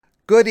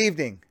Good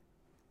evening.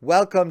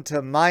 Welcome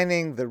to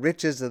Mining the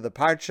Riches of the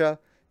Parsha.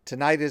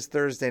 Tonight is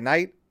Thursday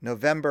night,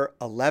 November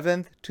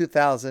 11th,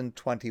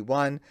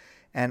 2021,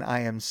 and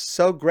I am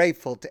so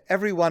grateful to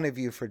every one of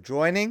you for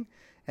joining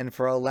and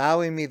for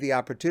allowing me the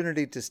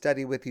opportunity to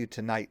study with you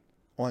tonight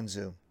on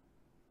Zoom.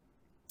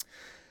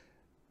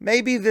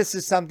 Maybe this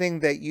is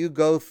something that you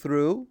go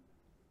through.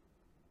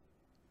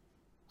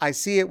 I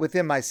see it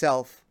within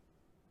myself.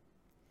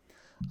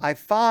 I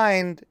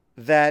find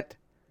that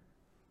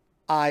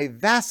I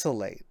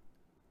vacillate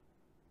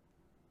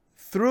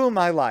through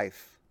my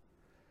life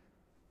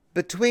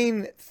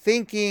between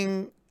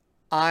thinking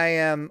I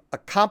am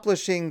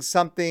accomplishing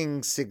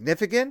something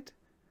significant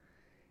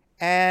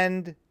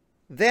and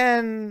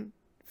then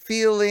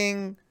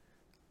feeling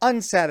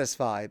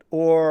unsatisfied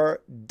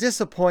or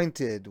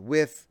disappointed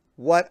with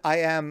what I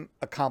am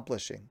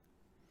accomplishing.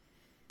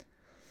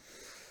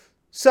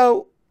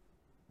 So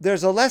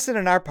there's a lesson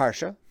in our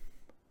Parsha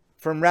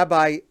from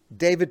Rabbi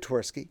David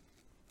Twersky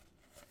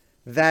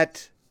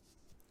that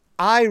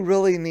I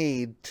really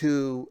need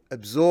to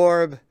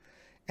absorb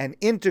and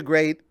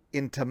integrate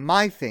into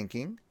my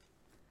thinking,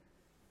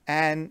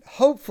 and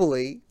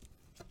hopefully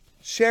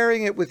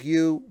sharing it with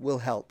you will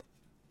help.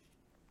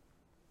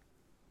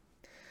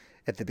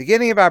 At the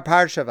beginning of our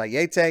Parsha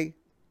Vayetze,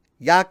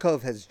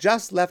 Yaakov has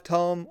just left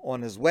home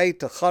on his way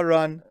to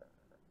Haran,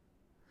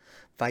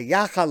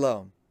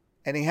 Vayachalom,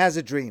 and he has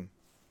a dream.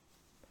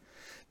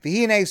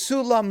 V'hinei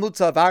sulam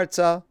mutzav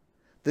arza,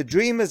 the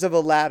dream is of a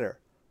ladder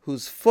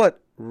whose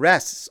foot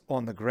rests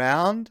on the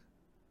ground.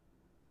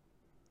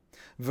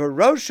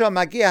 V'rosha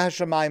magia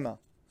hashamayma,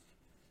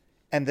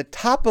 and the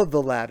top of the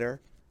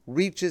ladder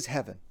reaches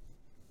heaven.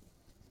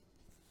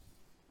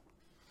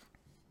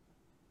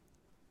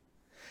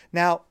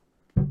 Now,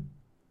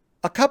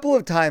 a couple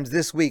of times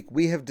this week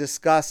we have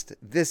discussed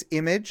this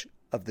image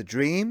of the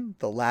dream,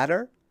 the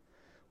ladder.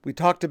 We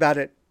talked about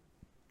it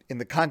in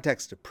the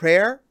context of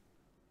prayer,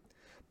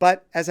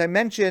 but as I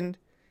mentioned,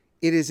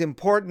 it is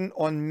important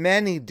on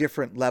many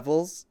different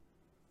levels.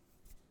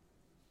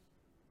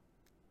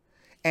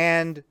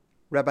 And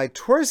Rabbi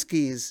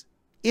Twersky's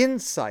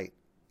insight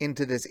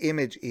into this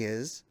image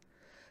is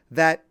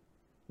that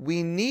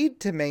we need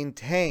to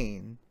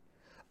maintain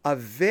a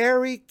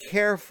very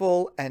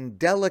careful and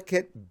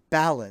delicate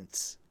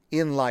balance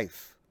in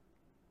life.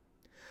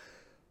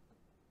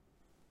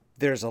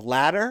 There's a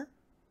ladder,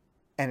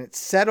 and it's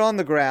set on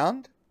the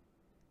ground,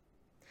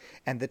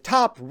 and the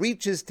top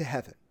reaches to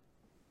heaven.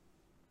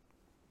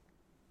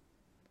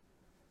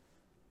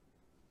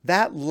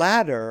 That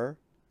ladder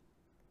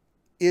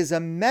is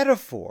a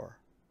metaphor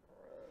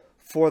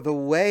for the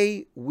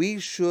way we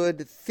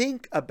should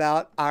think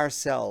about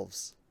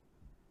ourselves.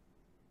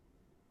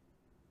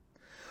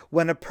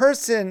 When a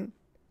person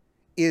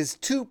is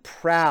too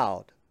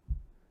proud,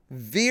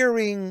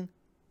 veering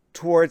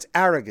towards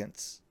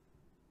arrogance,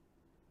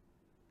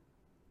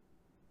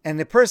 and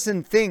the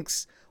person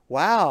thinks,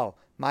 wow,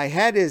 my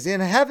head is in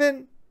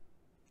heaven,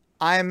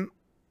 I'm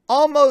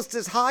almost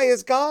as high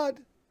as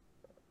God.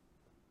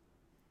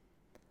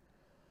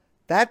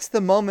 That's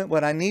the moment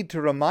when I need to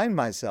remind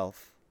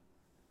myself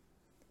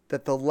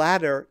that the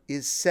ladder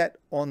is set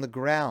on the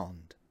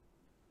ground.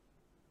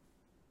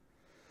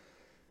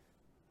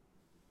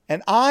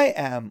 And I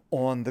am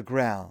on the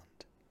ground.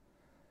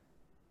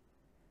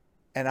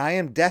 And I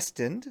am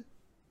destined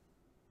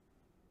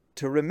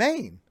to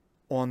remain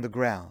on the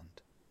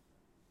ground.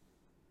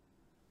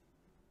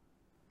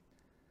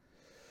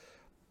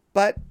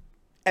 But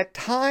at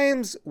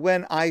times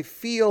when I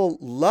feel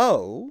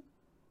low,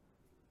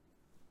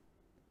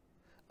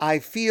 I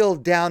feel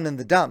down in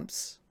the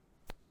dumps,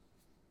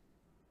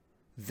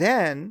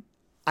 then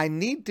I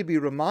need to be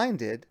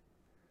reminded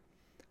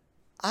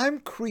I'm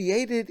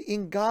created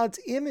in God's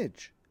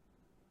image.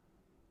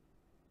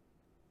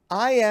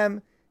 I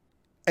am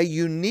a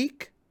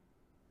unique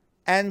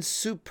and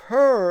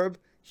superb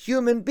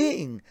human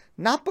being,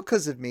 not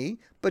because of me,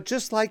 but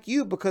just like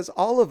you, because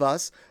all of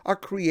us are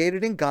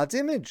created in God's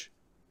image.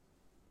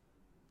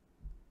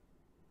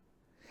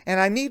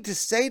 And I need to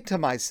say to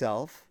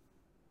myself,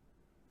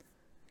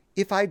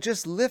 if I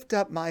just lift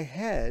up my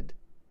head,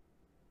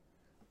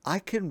 I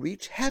can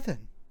reach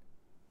heaven.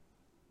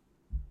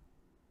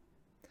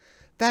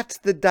 That's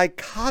the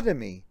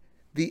dichotomy,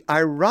 the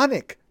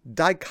ironic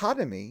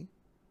dichotomy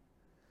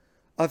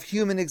of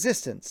human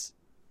existence.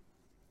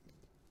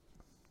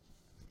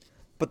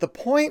 But the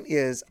point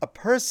is, a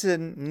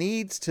person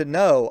needs to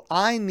know,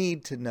 I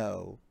need to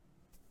know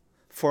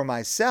for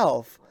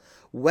myself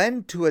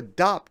when to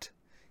adopt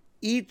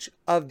each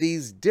of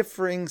these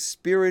differing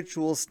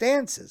spiritual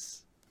stances,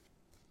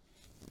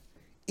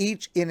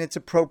 each in its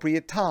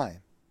appropriate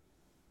time.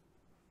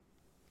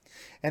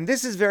 And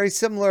this is very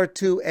similar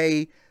to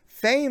a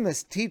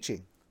famous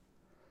teaching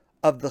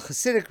of the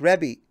Hasidic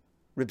Rebbe,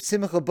 Reb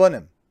Simcha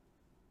Bunim.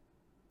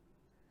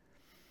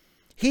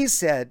 He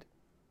said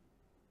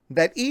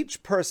that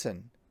each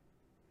person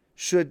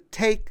should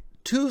take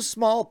 2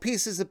 small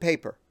pieces of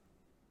paper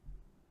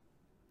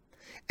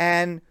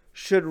and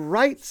should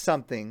write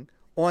something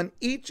on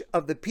each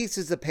of the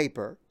pieces of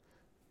paper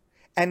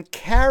and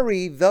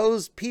carry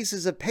those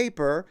pieces of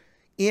paper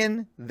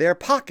in their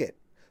pocket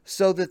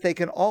so that they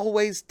can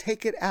always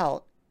take it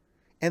out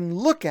and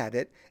look at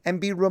it and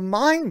be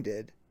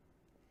reminded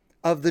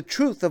of the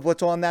truth of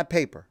what's on that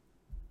paper.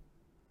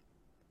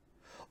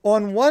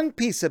 On one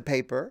piece of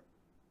paper,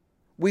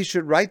 we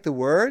should write the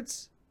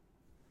words,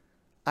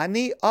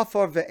 Ani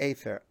afar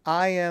ve'efer,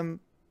 I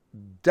am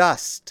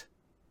dust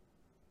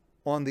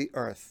on the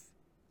earth.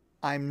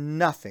 I'm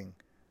nothing.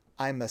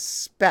 I'm a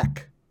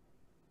speck.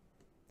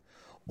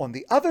 On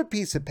the other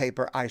piece of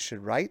paper, I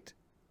should write,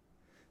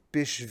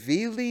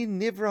 Bishvili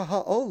nivra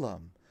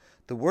ha'olam,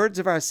 the words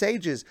of our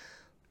sages,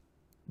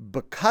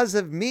 because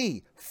of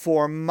me,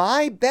 for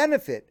my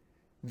benefit,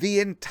 the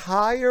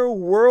entire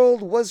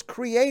world was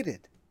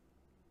created.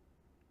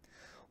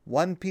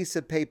 One piece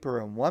of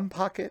paper in one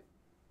pocket,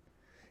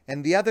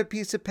 and the other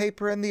piece of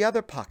paper in the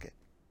other pocket.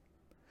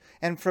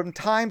 And from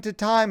time to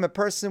time, a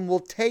person will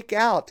take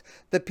out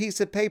the piece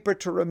of paper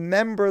to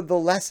remember the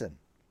lesson.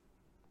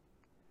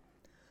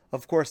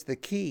 Of course, the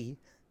key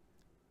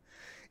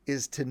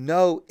is to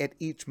know at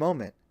each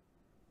moment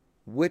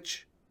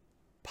which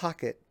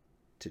pocket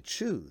to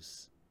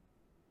choose.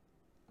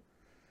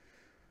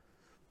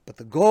 But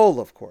the goal,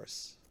 of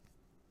course,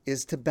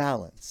 is to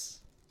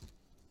balance,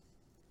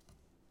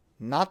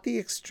 not the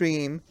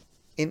extreme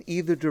in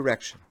either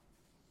direction.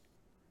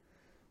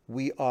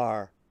 We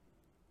are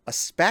a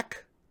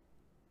speck,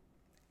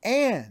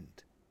 and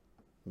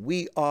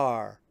we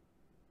are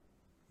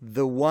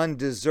the one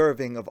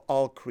deserving of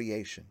all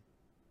creation.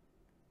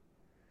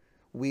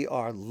 We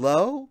are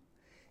low,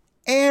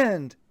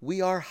 and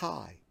we are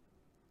high.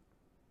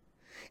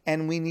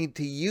 And we need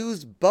to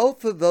use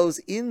both of those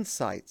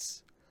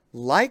insights,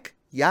 like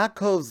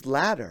Yaakov's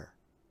ladder,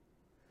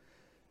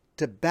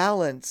 to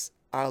balance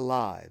our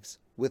lives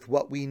with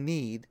what we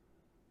need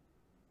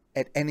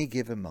at any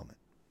given moment.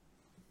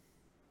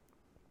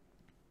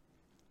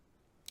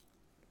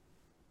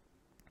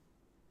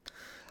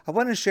 I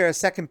want to share a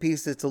second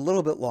piece that's a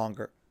little bit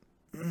longer.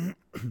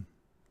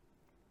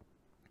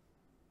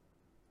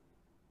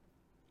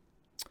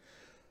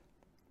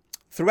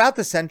 Throughout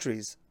the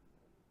centuries,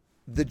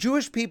 the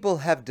Jewish people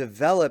have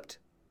developed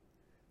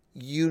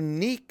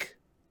unique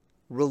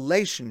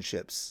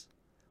relationships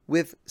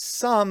with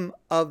some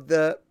of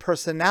the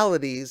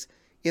personalities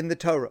in the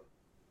Torah,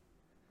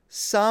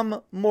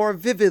 some more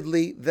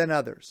vividly than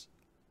others.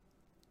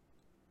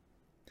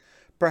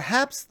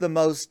 Perhaps the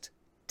most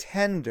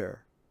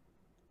tender,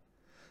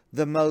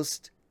 the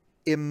most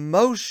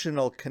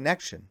emotional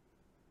connection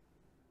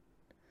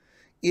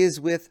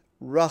is with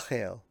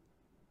Rachel,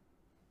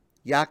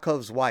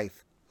 Yaakov's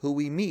wife, who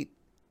we meet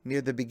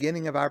near the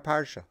beginning of our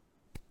parsha.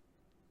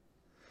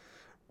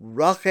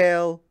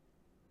 Rachel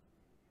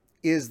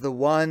is the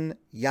one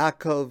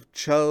Yaakov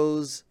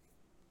chose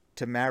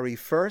to marry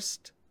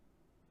first,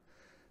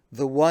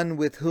 the one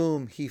with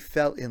whom he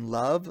fell in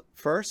love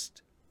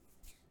first.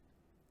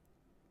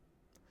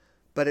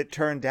 But it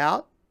turned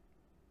out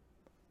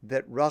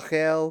that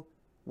Rachel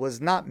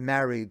was not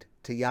married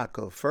to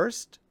Yaakov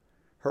first.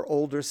 Her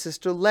older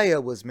sister Leah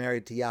was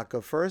married to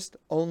Yaakov first.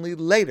 Only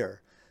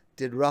later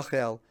did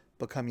Rachel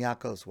become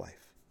Yaakov's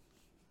wife.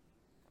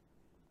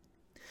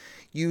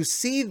 You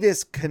see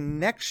this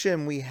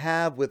connection we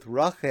have with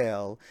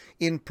Rachel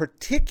in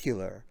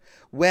particular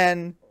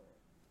when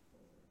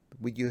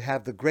you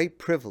have the great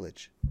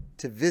privilege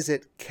to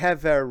visit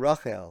Kever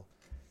Rachel,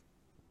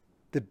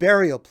 the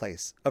burial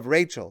place of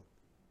Rachel,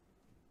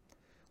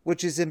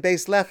 which is in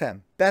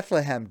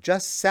Bethlehem,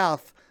 just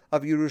south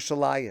of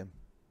Yerushalayim.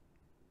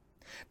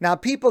 Now,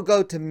 people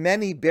go to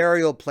many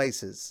burial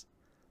places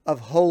of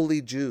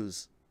holy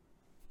Jews,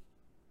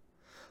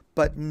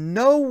 but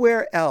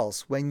nowhere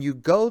else, when you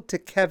go to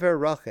Kever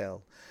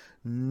Rachel,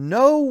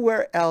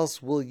 nowhere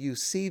else will you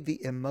see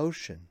the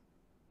emotion,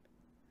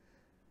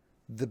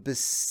 the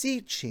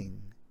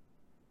beseeching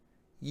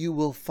you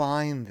will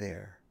find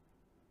there.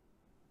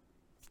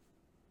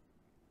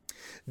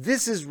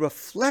 This is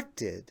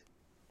reflected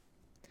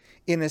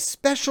in a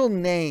special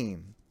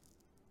name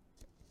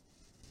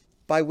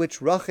by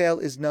which Rachel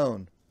is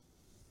known.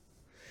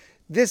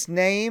 This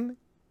name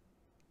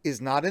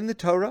is not in the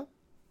Torah.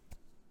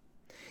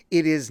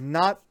 It is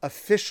not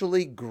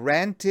officially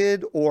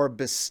granted or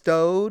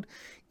bestowed.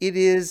 It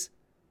is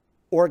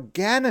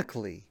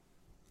organically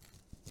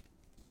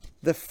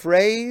the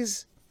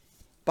phrase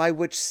by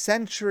which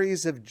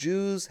centuries of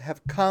Jews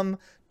have come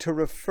to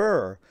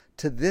refer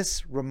to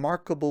this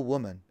remarkable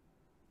woman.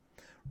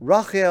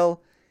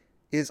 Rachel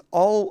is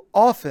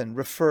often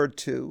referred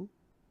to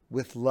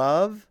with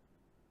love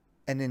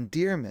and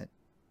endearment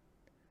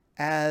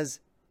as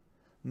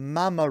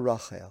Mama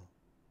Rachel,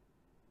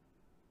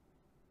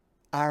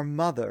 our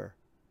mother,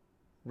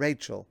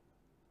 Rachel.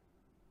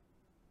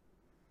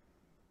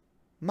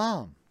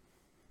 Mom.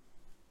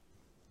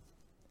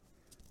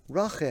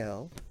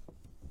 Rachel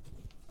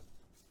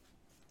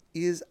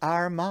is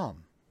our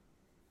mom.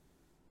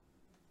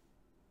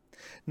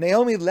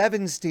 Naomi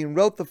Levenstein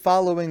wrote the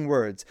following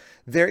words: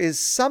 "There is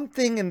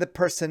something in the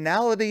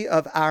personality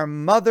of our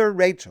mother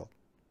Rachel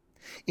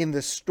in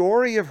the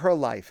story of her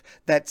life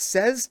that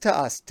says to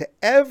us, to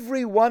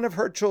every one of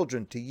her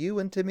children, to you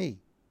and to me,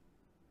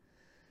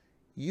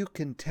 you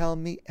can tell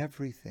me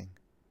everything.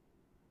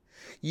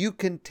 You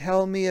can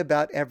tell me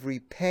about every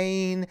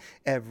pain,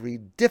 every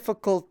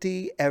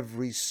difficulty,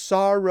 every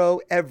sorrow,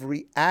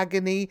 every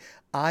agony.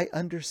 I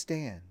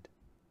understand.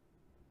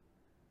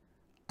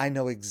 I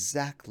know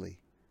exactly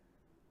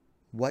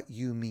what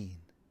you mean.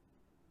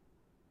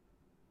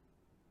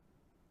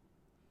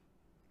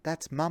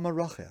 That's Mama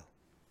Rachel.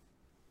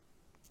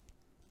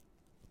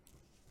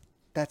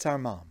 That's our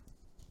mom.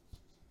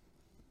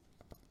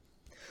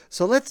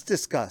 So let's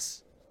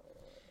discuss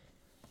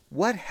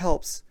what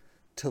helps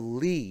to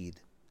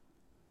lead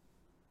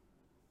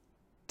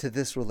to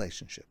this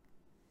relationship.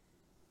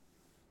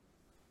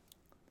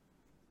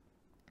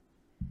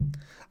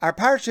 Our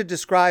parsha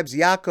describes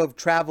Yaakov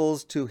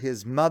travels to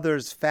his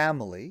mother's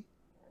family.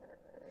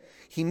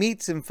 He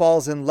meets and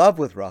falls in love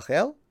with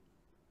Rachel.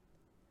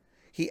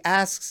 He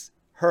asks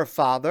her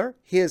father,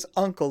 his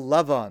uncle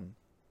Lavan,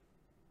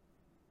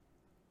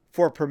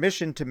 for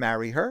permission to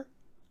marry her.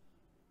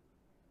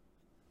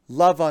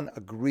 Lavan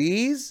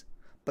agrees,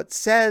 but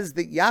says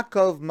that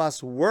Yaakov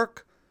must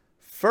work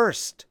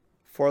first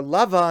for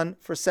Lavan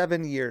for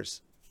 7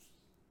 years.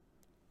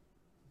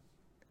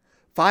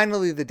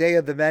 Finally, the day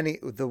of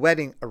the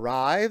wedding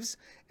arrives,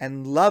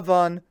 and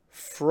Lavan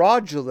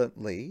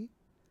fraudulently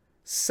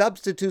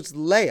substitutes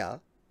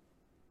Leah,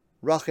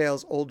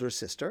 Rachel's older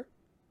sister,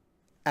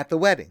 at the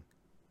wedding.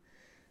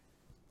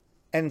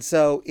 And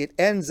so it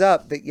ends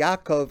up that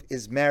Yaakov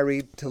is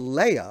married to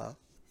Leah,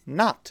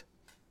 not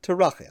to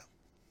Rachel.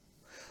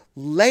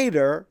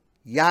 Later,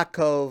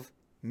 Yaakov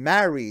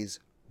marries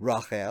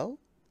Rachel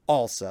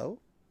also.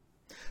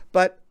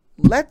 But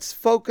let's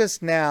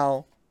focus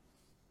now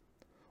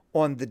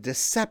on the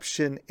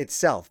deception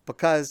itself,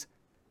 because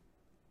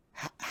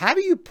how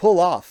do you pull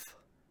off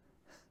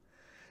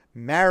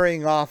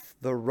marrying off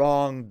the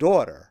wrong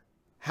daughter?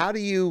 How do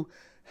you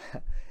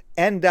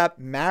end up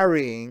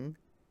marrying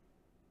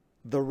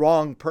the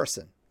wrong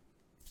person?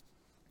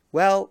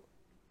 Well,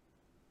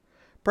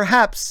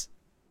 perhaps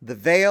the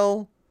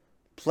veil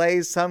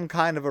plays some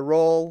kind of a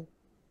role.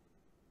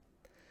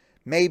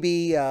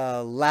 Maybe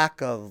a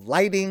lack of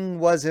lighting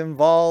was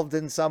involved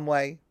in some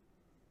way.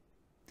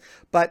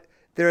 But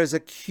there is a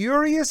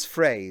curious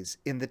phrase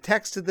in the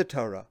text of the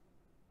Torah.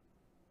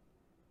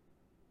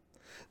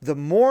 The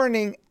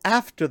morning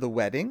after the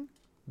wedding,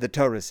 the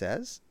Torah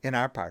says in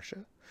our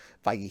parsha,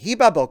 Vayihi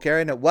baboker,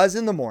 and it was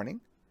in the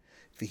morning,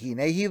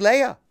 V'hinehi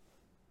Leah.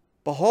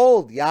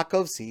 Behold,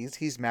 Yaakov sees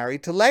he's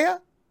married to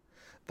Leah.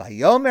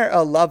 Vayomer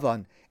el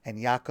Lavan, and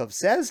Yaakov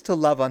says to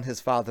Lavan, his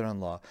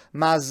father-in-law,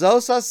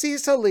 Mazos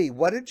asisali,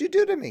 what did you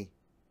do to me?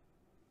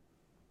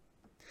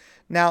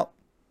 Now,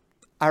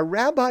 our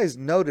rabbis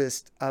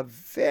noticed a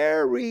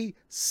very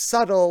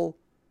subtle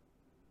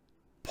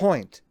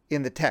point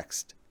in the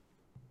text.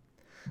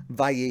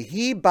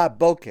 Vayehi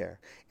baboker,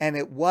 and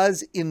it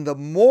was in the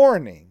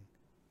morning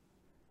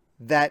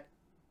that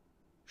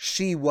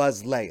she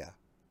was Leah.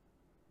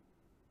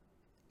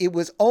 It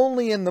was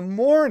only in the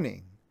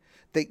morning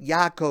that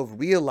Yaakov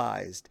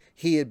realized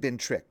he had been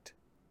tricked.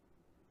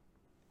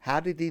 How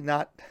did he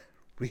not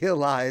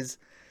realize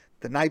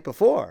the night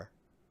before?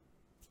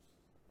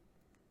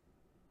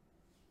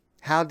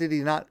 How did he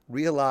not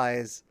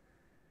realize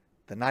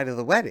the night of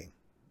the wedding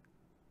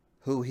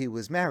who he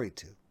was married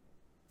to?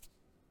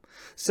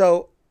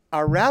 So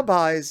our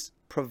rabbis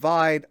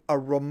provide a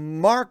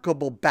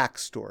remarkable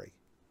backstory.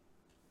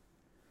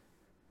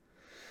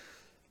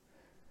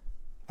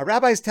 Our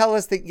rabbis tell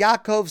us that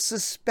Yaakov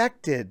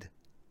suspected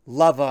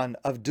Lavan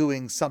of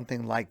doing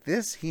something like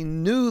this. He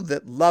knew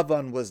that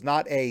Lavan was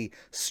not a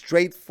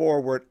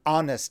straightforward,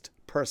 honest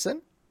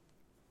person.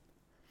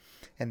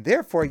 And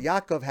therefore,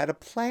 Yaakov had a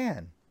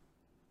plan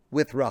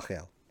with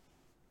Rachel.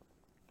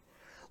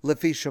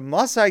 Lefi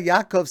shemasar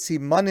Yaakov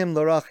simanim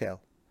l'Rachel.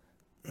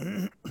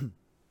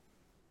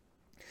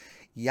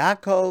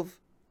 Yaakov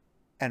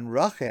and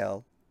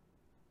Rachel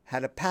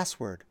had a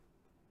password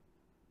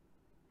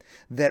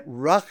that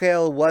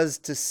Rachel was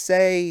to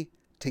say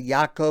to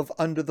Yaakov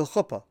under the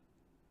chuppah.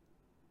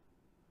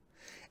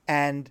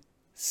 And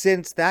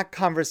since that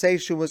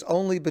conversation was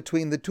only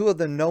between the two of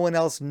them, no one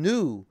else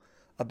knew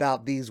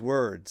about these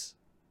words.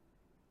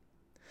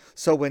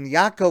 So when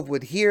Yaakov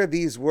would hear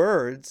these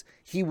words,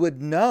 he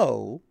would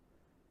know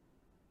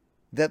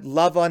that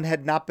Lavan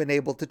had not been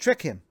able to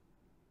trick him,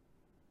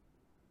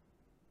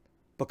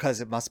 because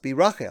it must be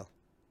Rachel.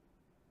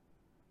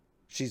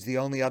 She's the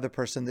only other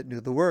person that knew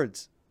the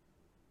words.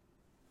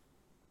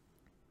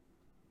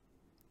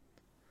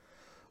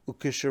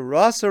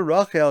 Ukisharasa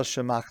Rachel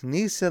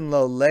shemachnisin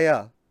lo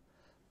Leah.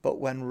 But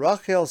when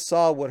Rachel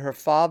saw what her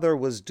father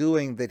was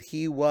doing, that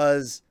he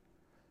was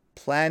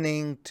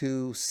planning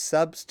to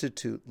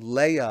substitute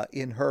Leah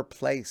in her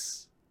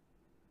place,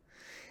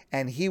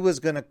 and he was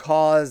going to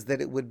cause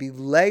that it would be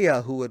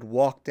Leah who would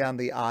walk down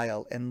the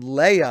aisle and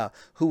Leah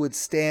who would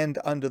stand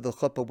under the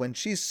chuppah. When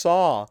she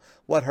saw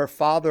what her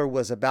father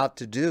was about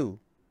to do,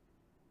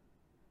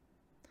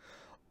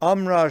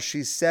 Amra,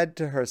 she said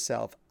to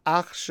herself,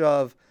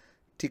 Achshav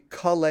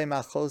tikole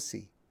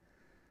machosi.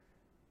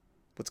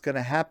 What's going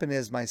to happen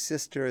is my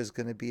sister is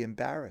going to be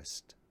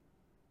embarrassed.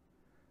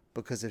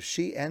 Because if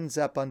she ends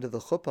up under the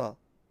chuppah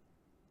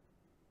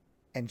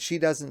and she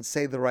doesn't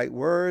say the right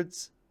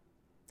words,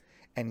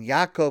 and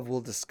Yaakov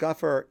will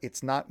discover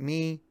it's not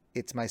me,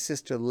 it's my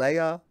sister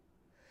Leah,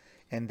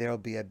 and there'll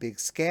be a big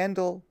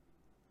scandal.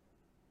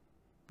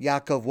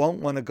 Yaakov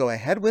won't want to go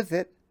ahead with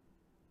it.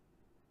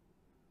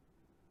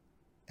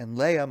 And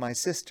Leah, my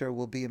sister,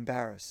 will be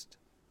embarrassed.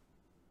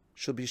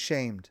 She'll be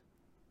shamed.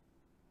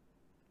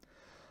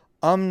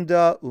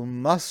 Amda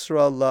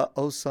umasra la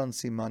osan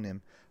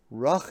simanim.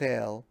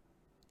 Rachel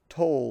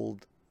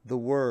told the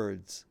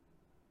words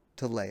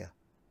to Leah.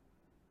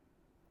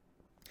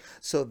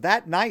 So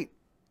that night,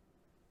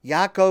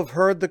 Yaakov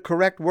heard the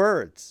correct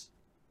words.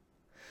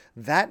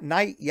 That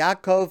night,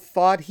 Yaakov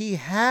thought he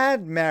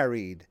had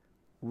married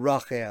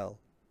Rachel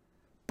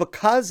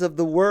because of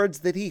the words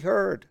that he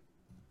heard.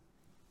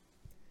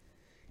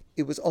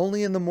 It was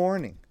only in the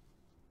morning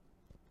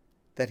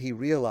that he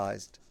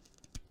realized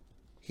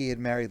he had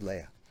married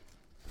Leah.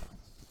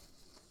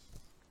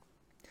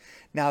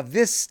 Now,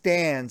 this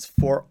stands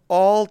for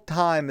all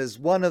time as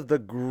one of the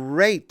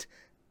great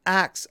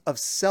acts of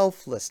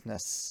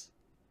selflessness.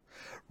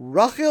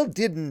 Rachel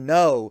didn't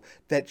know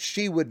that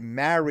she would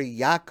marry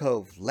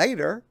Yaakov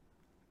later.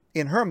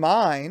 In her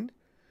mind,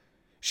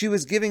 she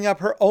was giving up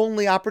her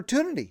only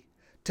opportunity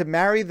to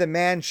marry the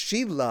man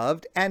she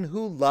loved and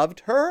who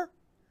loved her.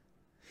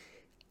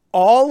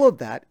 All of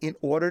that in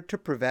order to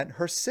prevent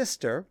her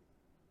sister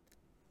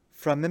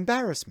from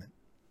embarrassment.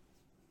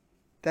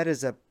 That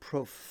is a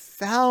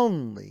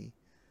profoundly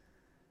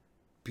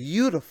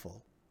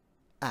beautiful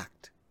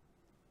act.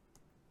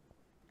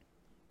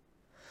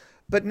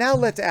 But now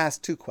let's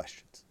ask two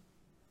questions.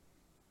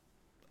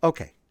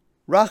 Okay,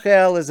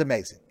 Rachel is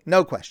amazing,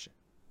 no question.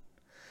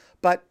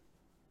 But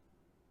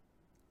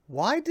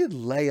why did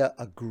Leah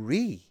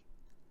agree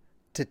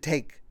to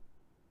take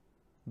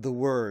the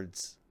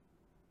words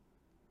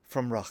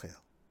from Rachel?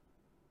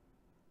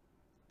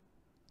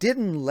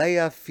 Didn't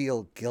Leah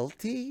feel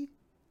guilty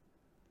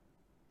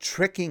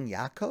tricking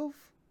Yaakov?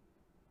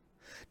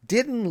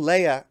 Didn't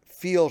Leah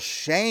feel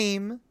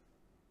shame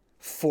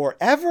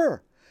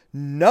forever,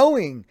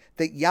 knowing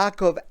that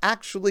Yaakov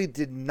actually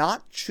did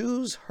not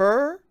choose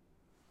her?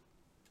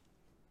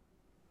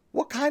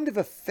 What kind of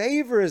a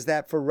favor is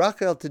that for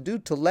Rachel to do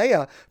to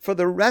Leah for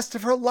the rest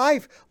of her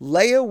life?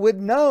 Leah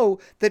would know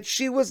that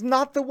she was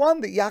not the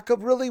one that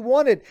Yaakov really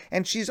wanted,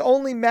 and she's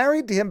only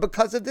married to him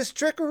because of this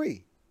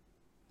trickery.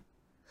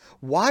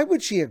 Why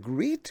would she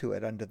agree to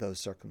it under those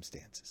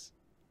circumstances?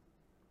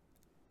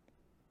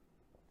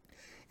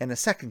 And a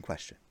second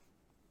question.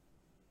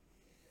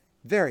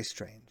 Very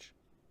strange.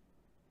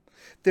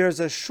 There's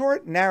a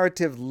short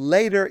narrative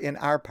later in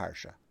our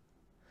parsha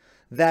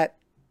that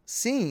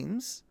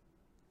seems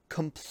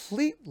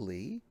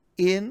completely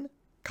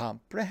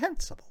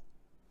incomprehensible.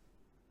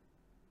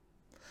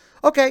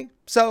 Okay,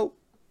 so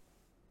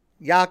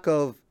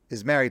Yaakov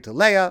is married to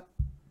Leah.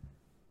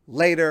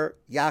 Later,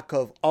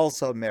 Yaakov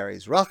also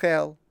marries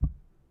Rachel.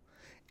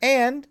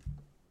 And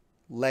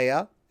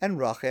Leah and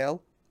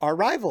Rachel are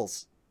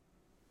rivals.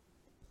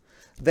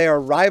 They are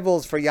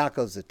rivals for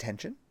Yaakov's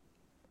attention.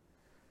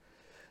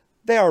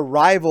 They are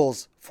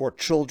rivals for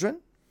children.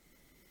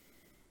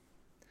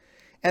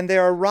 And they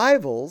are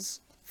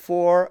rivals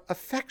for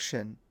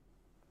affection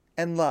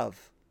and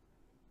love.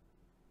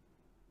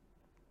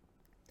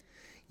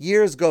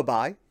 Years go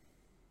by.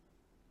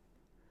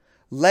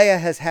 Leah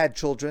has had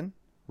children.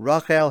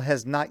 Rachel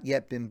has not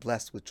yet been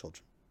blessed with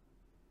children.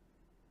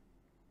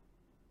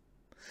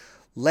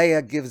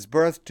 Leah gives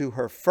birth to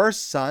her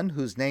first son,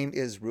 whose name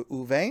is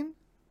Reuven,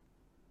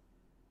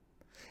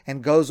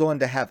 and goes on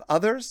to have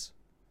others.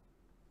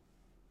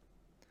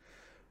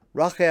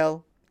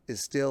 Rachel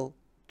is still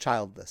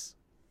childless.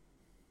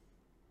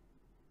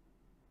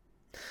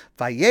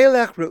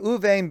 Vayelech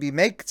Reuven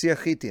b'mei ktsir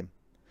chitim.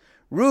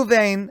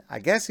 Reuven, I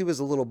guess he was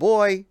a little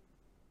boy.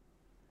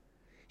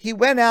 He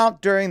went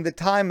out during the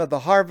time of the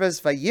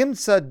harvest,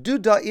 vayimtza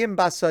dudaim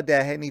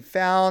basadeh, and he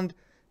found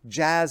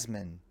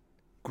jasmine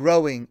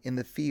growing in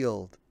the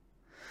field.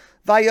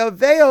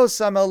 Vayoveo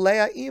samel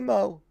Leah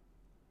imo,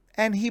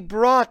 and he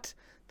brought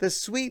the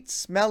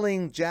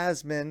sweet-smelling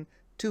jasmine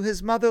to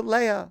his mother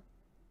Leah.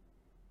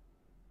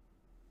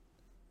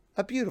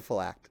 A beautiful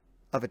act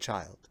of a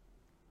child.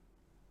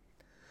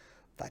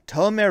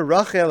 Vatomer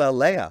Rachel el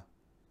Leah.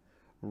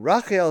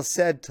 Rachel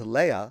said to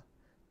Leah,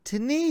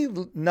 Tini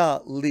na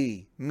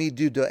li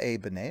midudae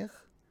b'nech.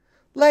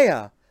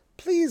 Leah,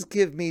 please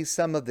give me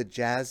some of the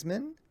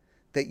jasmine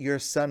that your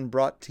son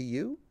brought to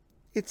you.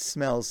 It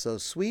smells so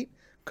sweet.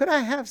 Could I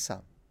have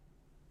some?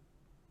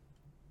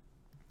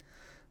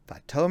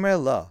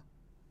 Vatomer lo.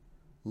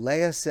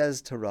 Leah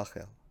says to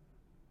Rachel,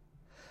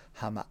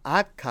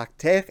 Hama'at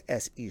kaktech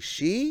es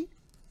ishi?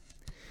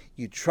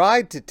 You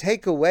tried to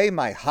take away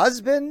my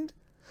husband?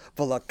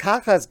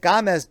 V'lakachas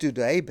gam es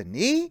dudae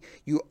b'ni?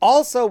 You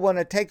also want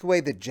to take away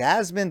the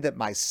jasmine that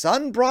my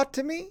son brought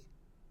to me?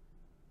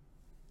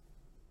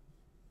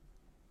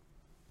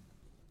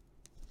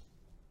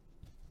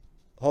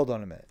 hold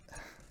on a minute.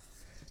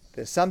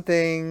 There's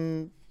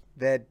something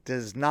that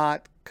does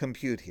not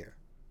compute here.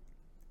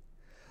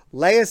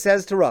 Leah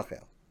says to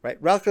Rachel, right?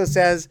 Rachel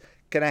says,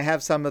 can I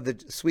have some of the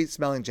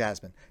sweet-smelling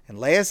jasmine? And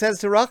Leah says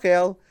to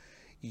Rachel,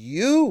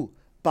 you,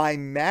 by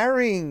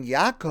marrying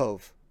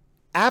Yaakov,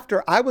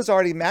 after I was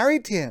already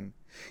married to him,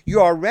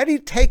 you already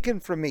taken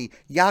from me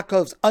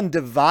Yaakov's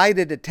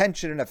undivided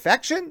attention and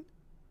affection?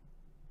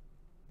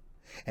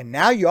 And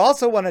now you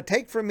also want to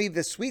take from me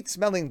the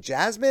sweet-smelling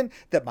jasmine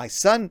that my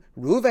son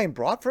Reuven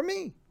brought for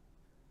me?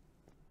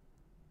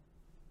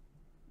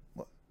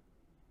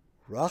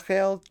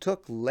 Rachel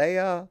took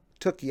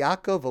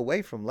Yaakov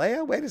away from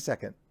Leah? Wait a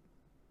second.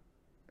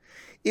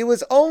 It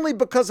was only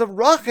because of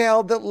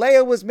Rachel that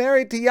Leah was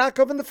married to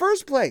Yaakov in the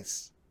first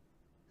place.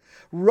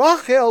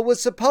 Rachel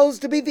was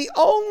supposed to be the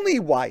only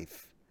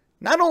wife.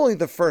 Not only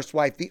the first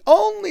wife, the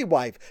only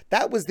wife.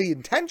 That was the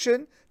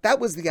intention. That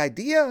was the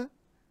idea.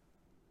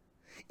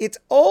 It's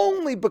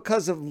only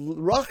because of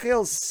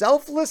Rachel's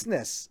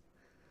selflessness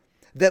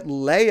that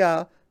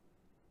Leah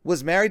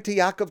was married to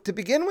Yaakov to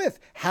begin with.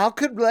 How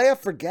could Leah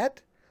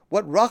forget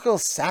what Rachel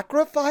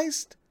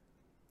sacrificed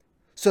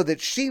so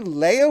that she,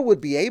 Leah, would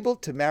be able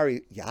to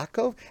marry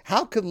Yaakov?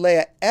 How could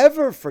Leah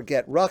ever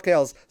forget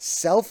Rachel's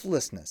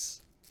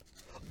selflessness?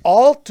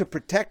 All to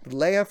protect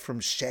Leah from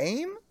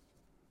shame?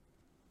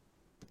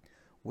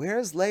 Where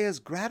is Leah's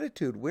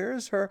gratitude? Where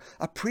is her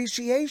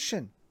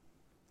appreciation?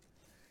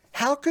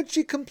 How could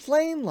she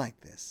complain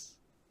like this?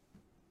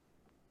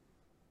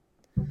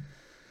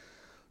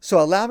 So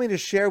allow me to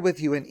share with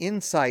you an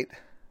insight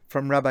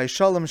from Rabbi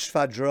Shalom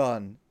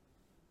Shvadron,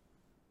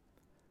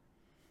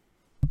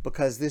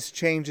 because this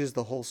changes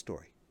the whole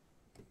story.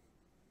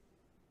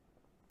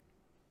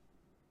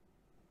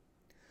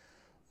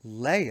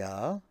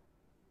 Leah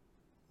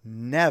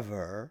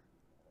never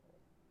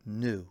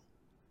knew.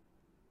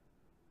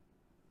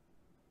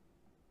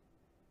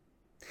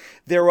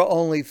 There were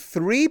only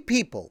 3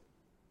 people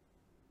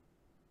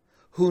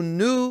who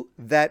knew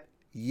that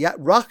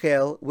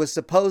Rachel was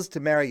supposed to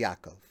marry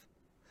Yaakov.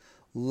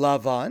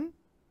 Lavan,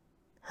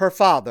 her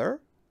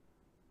father,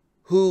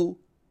 who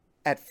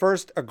at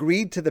first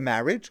agreed to the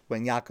marriage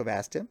when Yaakov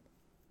asked him.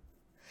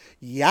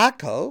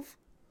 Yaakov,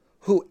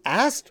 who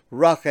asked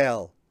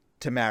Rachel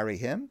to marry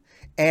him.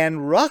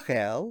 And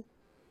Rachel,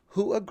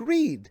 who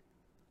agreed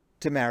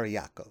to marry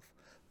Yaakov.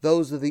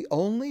 Those are the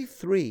only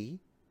 3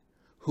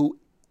 who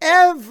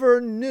ever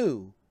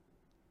knew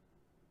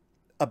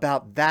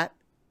about that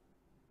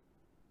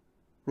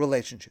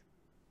relationship.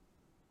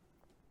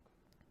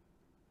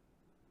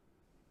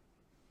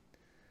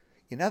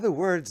 In other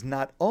words,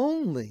 not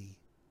only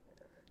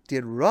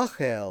did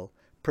Rachel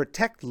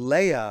protect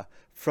Leah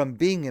from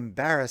being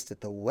embarrassed at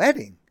the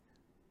wedding,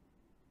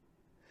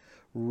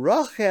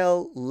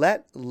 Rachel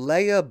let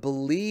Leah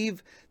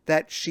believe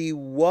that she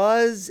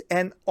was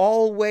and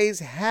always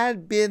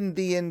had been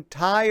the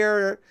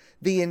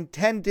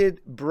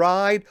intended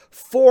bride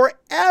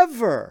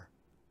forever.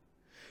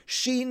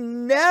 She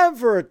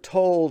never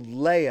told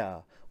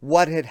Leah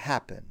what had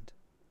happened.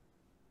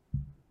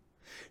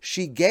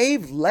 She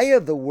gave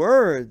Leah the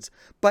words,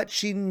 but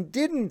she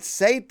didn't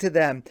say to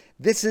them,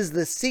 this is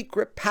the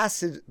secret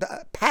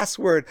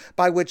password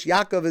by which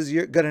Yaakov is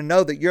going to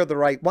know that you're the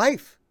right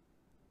wife.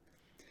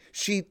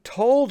 She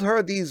told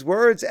her these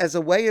words as a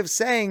way of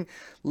saying,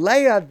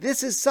 Leah,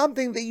 this is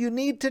something that you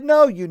need to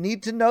know. You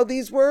need to know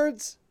these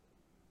words.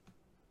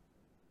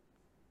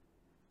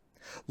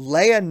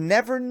 Leah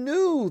never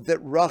knew that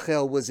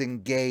Rachel was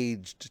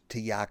engaged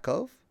to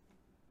Yaakov.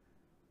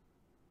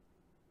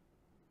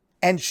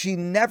 And she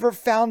never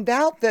found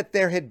out that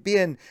there had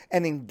been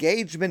an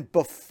engagement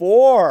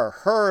before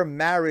her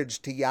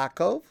marriage to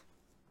Yaakov.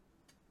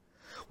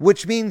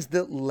 Which means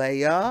that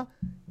Leah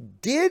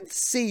did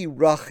see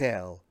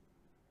Rachel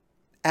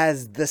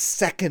as the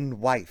second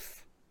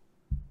wife,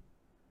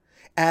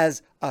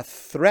 as a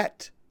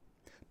threat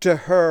to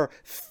her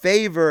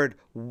favored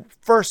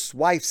first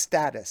wife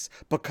status,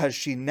 because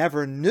she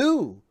never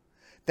knew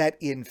that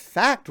in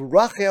fact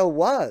Rachel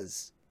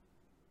was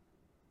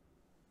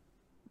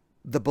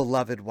the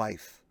beloved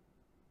wife.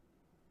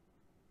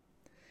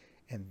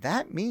 And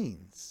that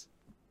means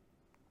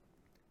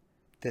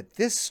that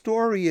this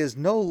story is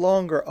no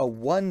longer a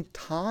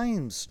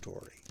one-time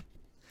story.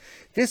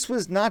 This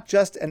was not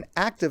just an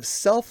act of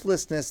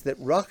selflessness that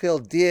Rachel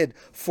did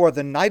for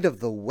the night of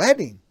the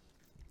wedding.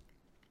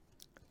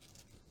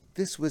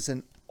 This was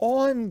an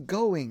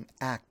ongoing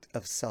act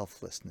of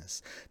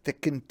selflessness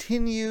that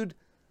continued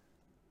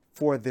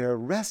for the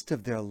rest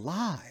of their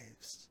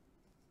lives.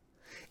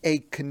 A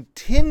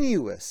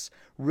continuous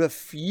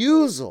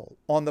refusal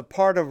on the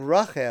part of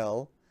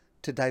Rachel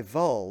to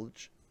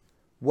divulge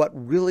what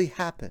really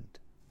happened.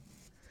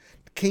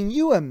 Can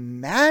you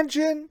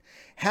imagine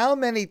how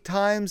many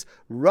times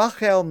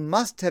Rachel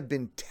must have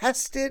been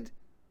tested?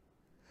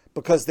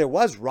 Because there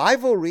was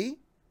rivalry,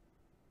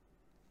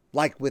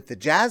 like with the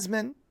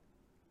jasmine.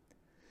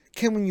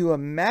 Can you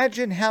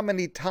imagine how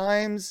many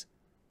times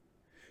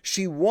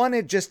she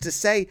wanted just to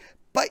say,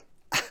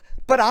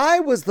 but I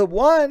was the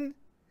one.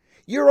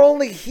 You're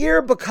only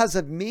here because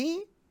of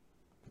me?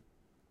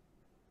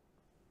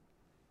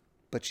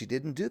 But she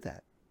didn't do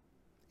that.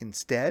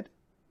 Instead,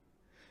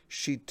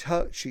 she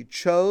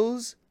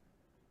chose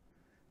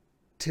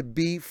to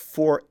be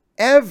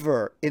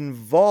forever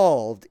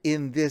involved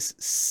in this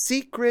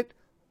secret,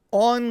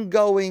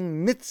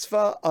 ongoing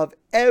mitzvah of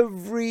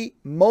every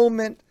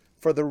moment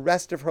for the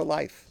rest of her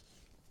life.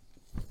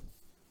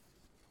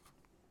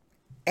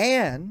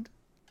 And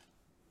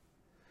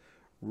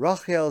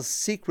Rachel's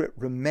secret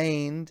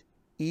remained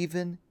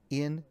even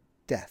in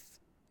death.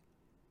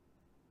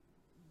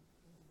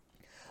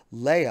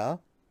 Leah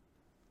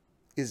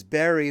is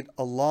buried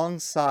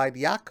alongside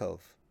Yaakov,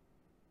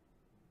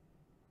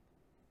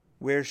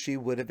 where she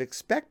would have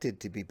expected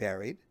to be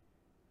buried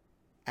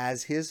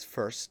as his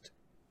first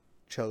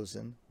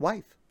chosen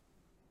wife.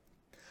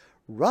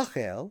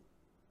 Rachel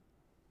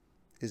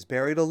is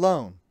buried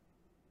alone,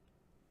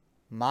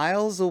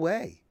 miles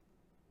away,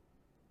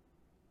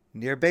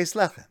 near Beis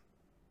Lechem,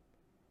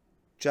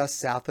 just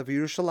south of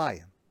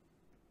Yerushalayim.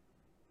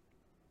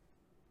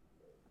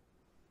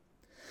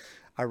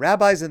 Our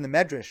rabbis in the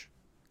Medrash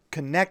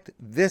connect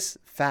this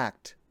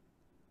fact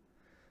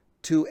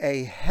to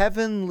a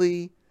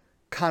heavenly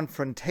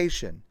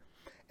confrontation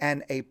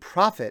and a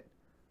prophet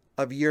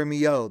of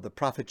Yirmiyahu, the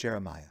prophet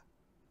Jeremiah.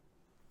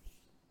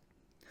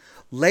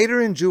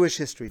 Later in Jewish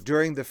history,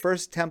 during the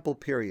First Temple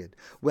period,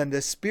 when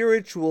the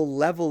spiritual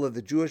level of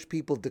the Jewish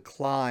people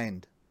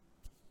declined,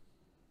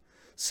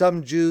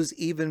 some Jews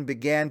even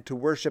began to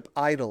worship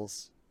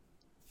idols,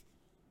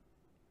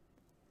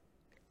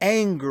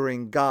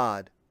 angering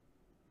God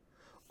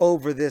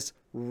over this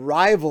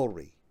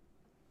rivalry,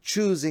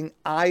 choosing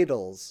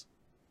idols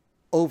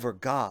over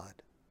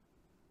God.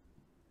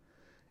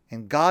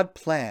 And God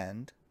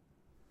planned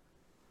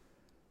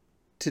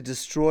to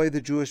destroy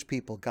the Jewish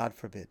people, God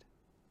forbid,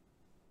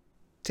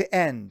 to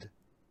end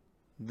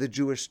the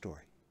Jewish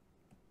story.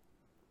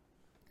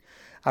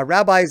 Our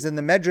rabbis in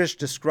the Medrash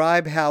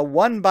describe how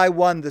one by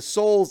one the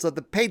souls of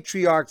the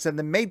patriarchs and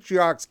the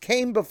matriarchs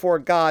came before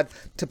God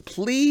to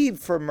plead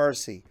for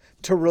mercy,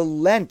 to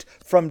relent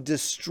from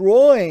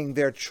destroying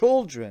their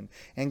children,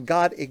 and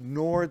God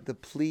ignored the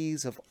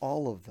pleas of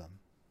all of them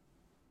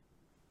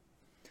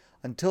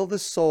until the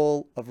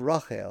soul of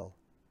Rachel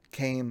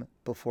came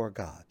before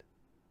God.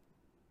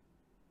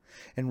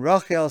 And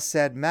Rachel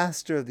said,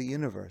 Master of the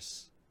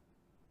universe,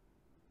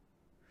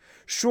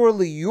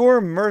 surely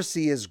your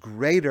mercy is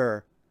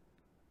greater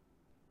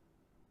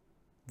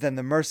than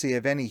the mercy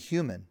of any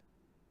human.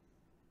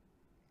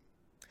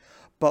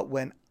 But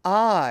when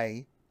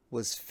I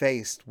was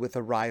faced with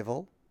a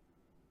rival,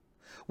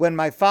 when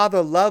my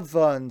father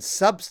Lavan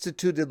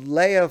substituted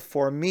Leah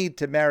for me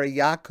to marry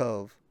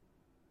Yaakov,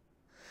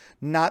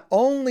 not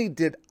only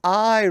did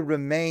I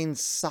remain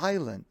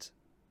silent,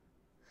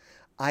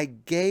 I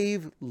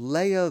gave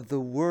Leah the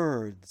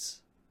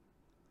words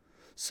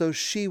so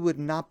she would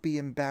not be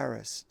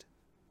embarrassed.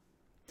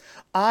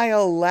 I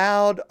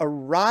allowed a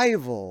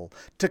rival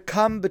to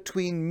come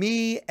between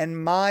me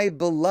and my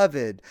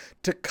beloved,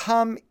 to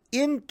come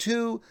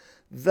into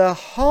the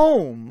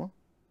home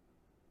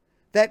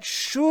that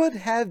should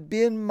have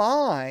been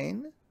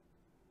mine,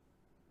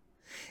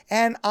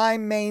 and I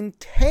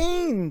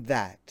maintained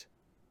that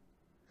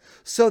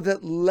so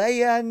that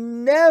Leah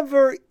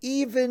never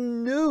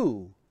even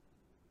knew.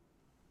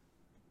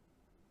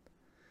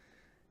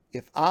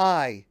 If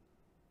I,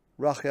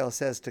 Rachel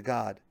says to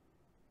God,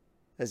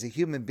 as a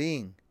human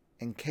being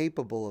and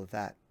capable of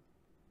that,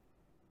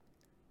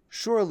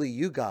 surely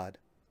you, God,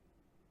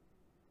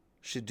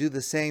 should do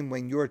the same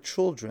when your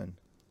children,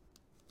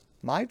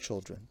 my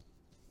children,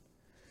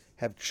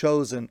 have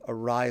chosen a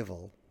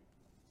rival.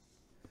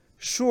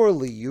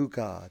 Surely you,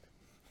 God,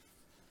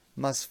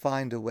 must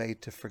find a way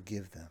to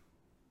forgive them.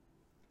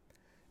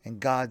 And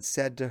God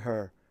said to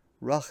her,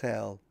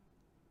 Rachel,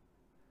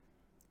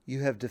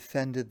 you have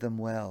defended them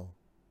well.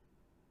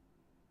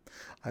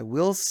 I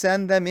will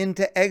send them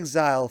into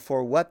exile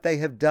for what they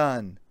have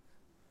done,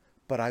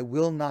 but I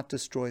will not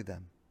destroy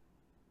them.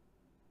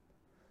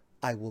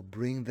 I will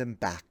bring them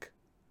back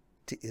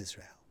to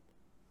Israel.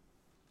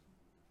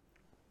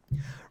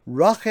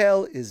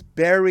 Rachel is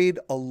buried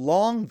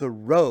along the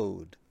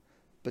road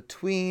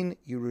between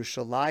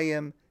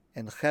Yerushalayim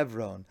and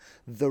Hebron,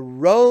 the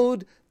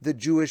road the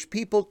Jewish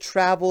people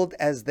traveled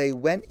as they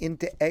went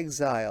into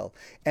exile,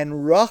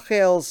 and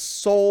Rachel's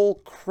soul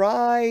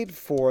cried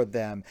for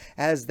them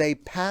as they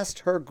passed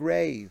her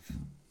grave.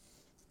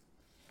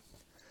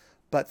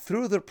 But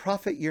through the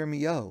prophet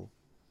Yirmiyahu,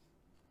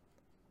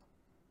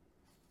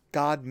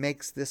 God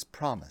makes this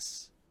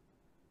promise.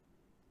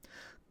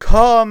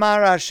 כה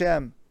אמר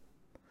Hashem,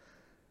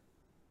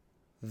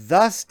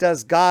 thus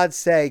does God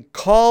say,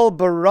 Kol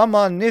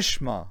b'Ramah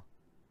nishma.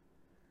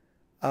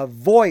 A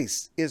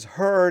voice is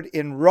heard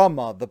in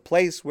Ramah, the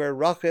place where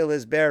Rachel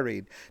is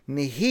buried.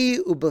 Nihi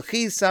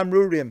u'b'chi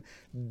samrurim,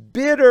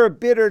 bitter,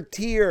 bitter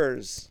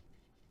tears.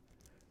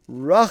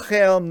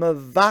 Rachel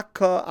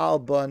mevaka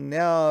al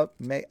banea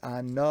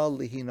me'ana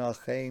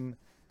lihinachem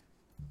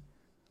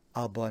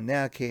al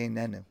banea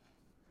ke'enenu.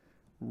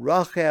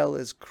 Rachel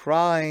is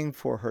crying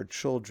for her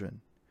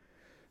children.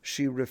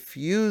 She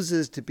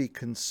refuses to be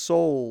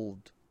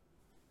consoled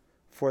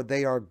for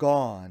they are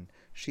gone.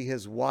 She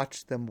has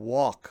watched them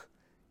walk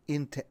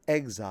into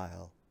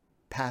exile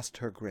past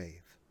her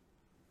grave.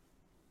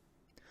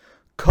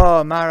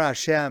 Ka Amar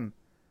Hashem,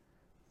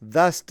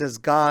 thus does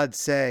God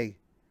say,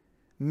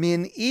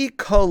 Min I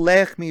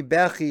kolech mi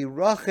bechi,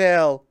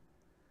 Rachel,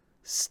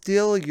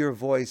 still your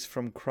voice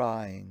from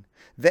crying,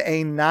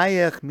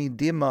 ve'einayech mi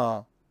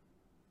dima,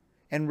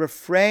 and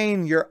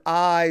refrain your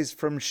eyes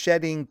from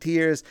shedding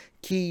tears,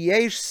 ki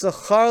yesh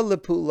sachar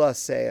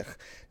lepulasech,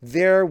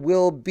 there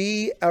will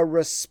be a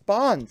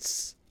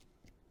response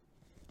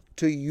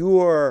to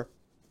your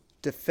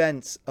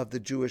defense of the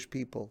Jewish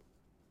people.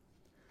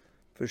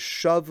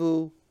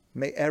 V'shavu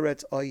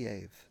me'eretz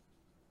oyev,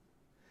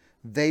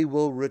 they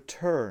will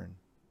return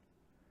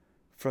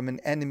from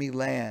an enemy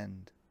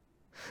land.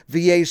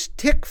 V'yesh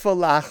tikva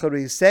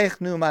lachari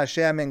seichnu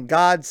Hashem, and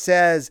God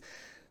says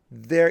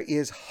there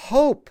is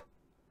hope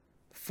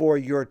for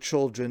your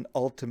children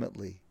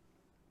ultimately.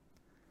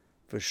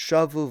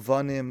 V'shavu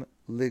vanim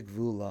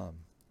ligvulam,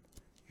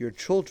 your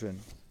children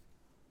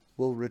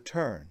will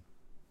return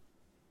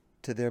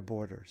to their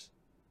borders.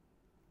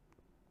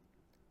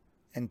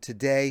 And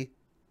today,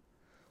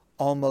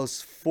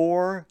 almost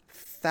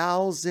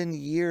 4,000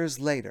 years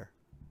later,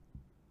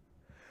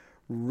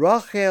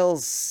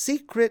 Rachel's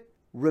secret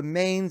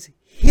remains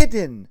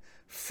hidden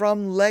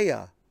from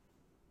Leah,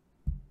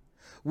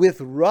 with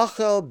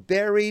Rachel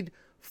buried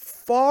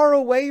far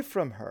away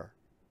from her.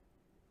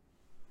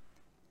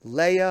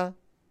 Leah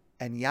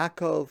and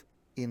Yaakov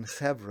in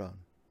Hebron,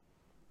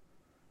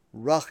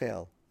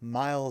 Rachel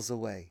miles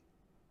away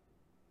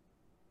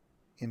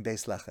in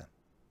Beis Lechem.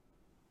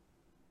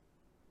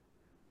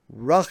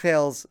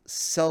 Rachel's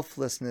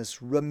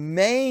selflessness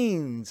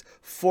remains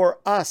for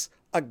us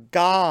a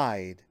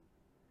guide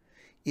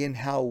in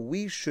how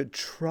we should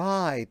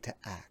try to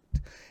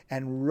act.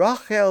 And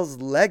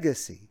Rachel's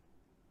legacy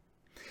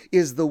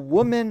is the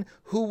woman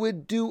who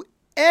would do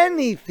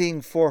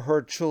anything for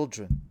her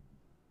children,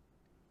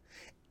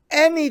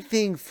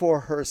 anything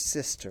for her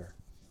sister,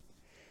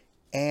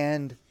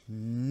 and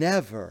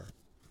never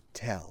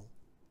tell.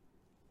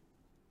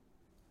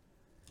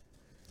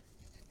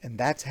 And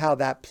that's how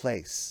that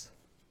place,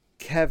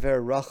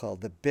 Kever Rachel,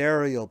 the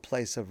burial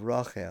place of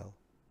Rachel,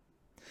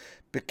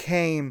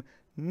 became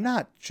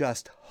not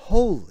just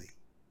holy,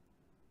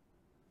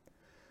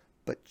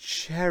 but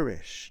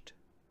cherished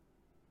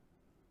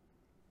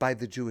by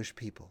the Jewish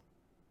people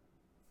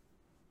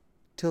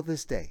till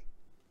this day.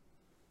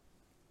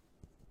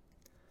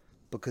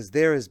 Because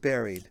there is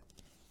buried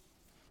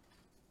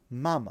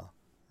Mama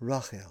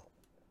Rachel.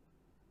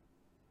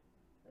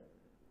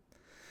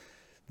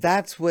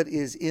 That's what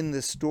is in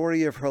the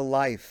story of her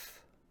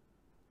life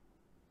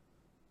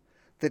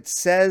that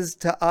says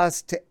to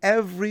us, to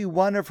every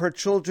one of her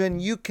children,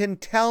 you can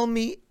tell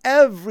me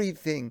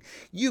everything.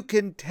 You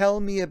can tell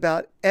me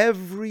about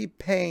every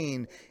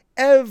pain,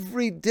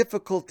 every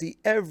difficulty,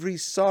 every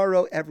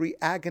sorrow, every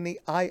agony.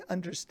 I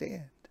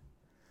understand.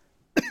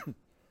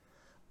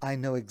 I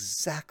know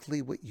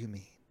exactly what you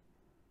mean.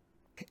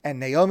 And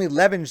Naomi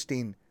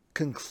Levenstein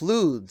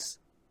concludes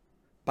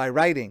by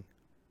writing,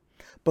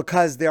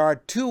 because there are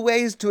two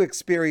ways to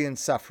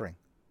experience suffering,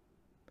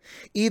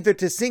 either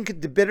to sink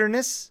into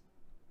bitterness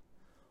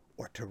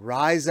or to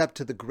rise up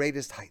to the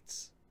greatest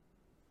heights.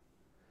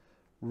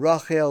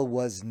 Rachel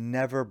was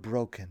never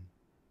broken.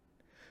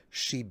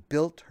 She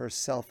built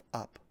herself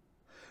up.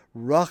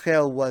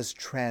 Rachel was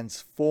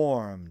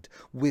transformed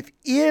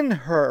within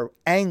her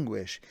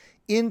anguish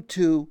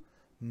into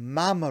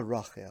Mama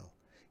Rachel,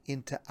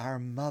 into our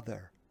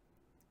mother,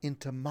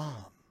 into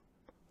Mom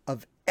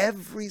of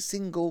every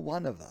single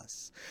one of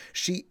us.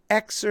 She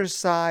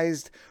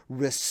exercised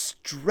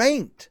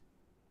restraint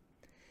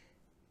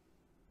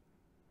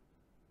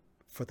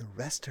for the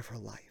rest of her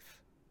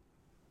life.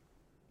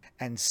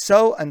 And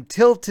so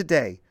until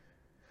today,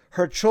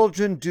 her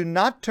children do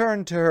not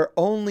turn to her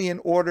only in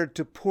order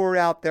to pour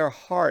out their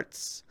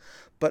hearts,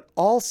 but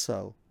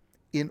also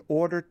in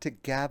order to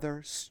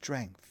gather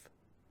strength.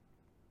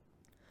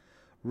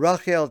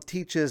 Rachel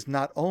teaches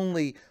not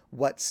only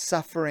what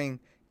suffering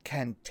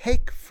can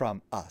take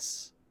from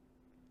us,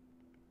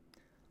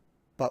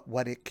 but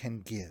what it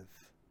can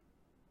give.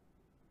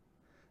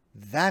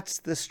 That's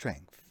the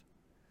strength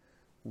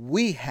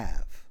we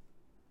have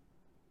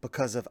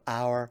because of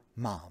our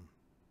mom,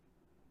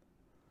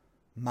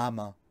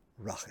 Mama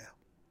Rachel.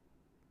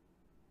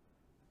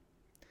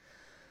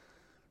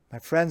 My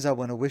friends, I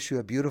want to wish you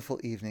a beautiful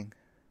evening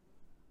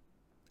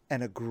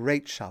and a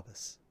great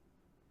Shabbos.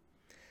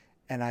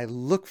 And I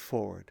look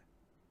forward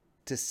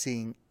to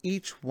seeing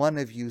each one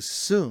of you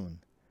soon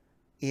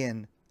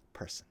in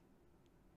person.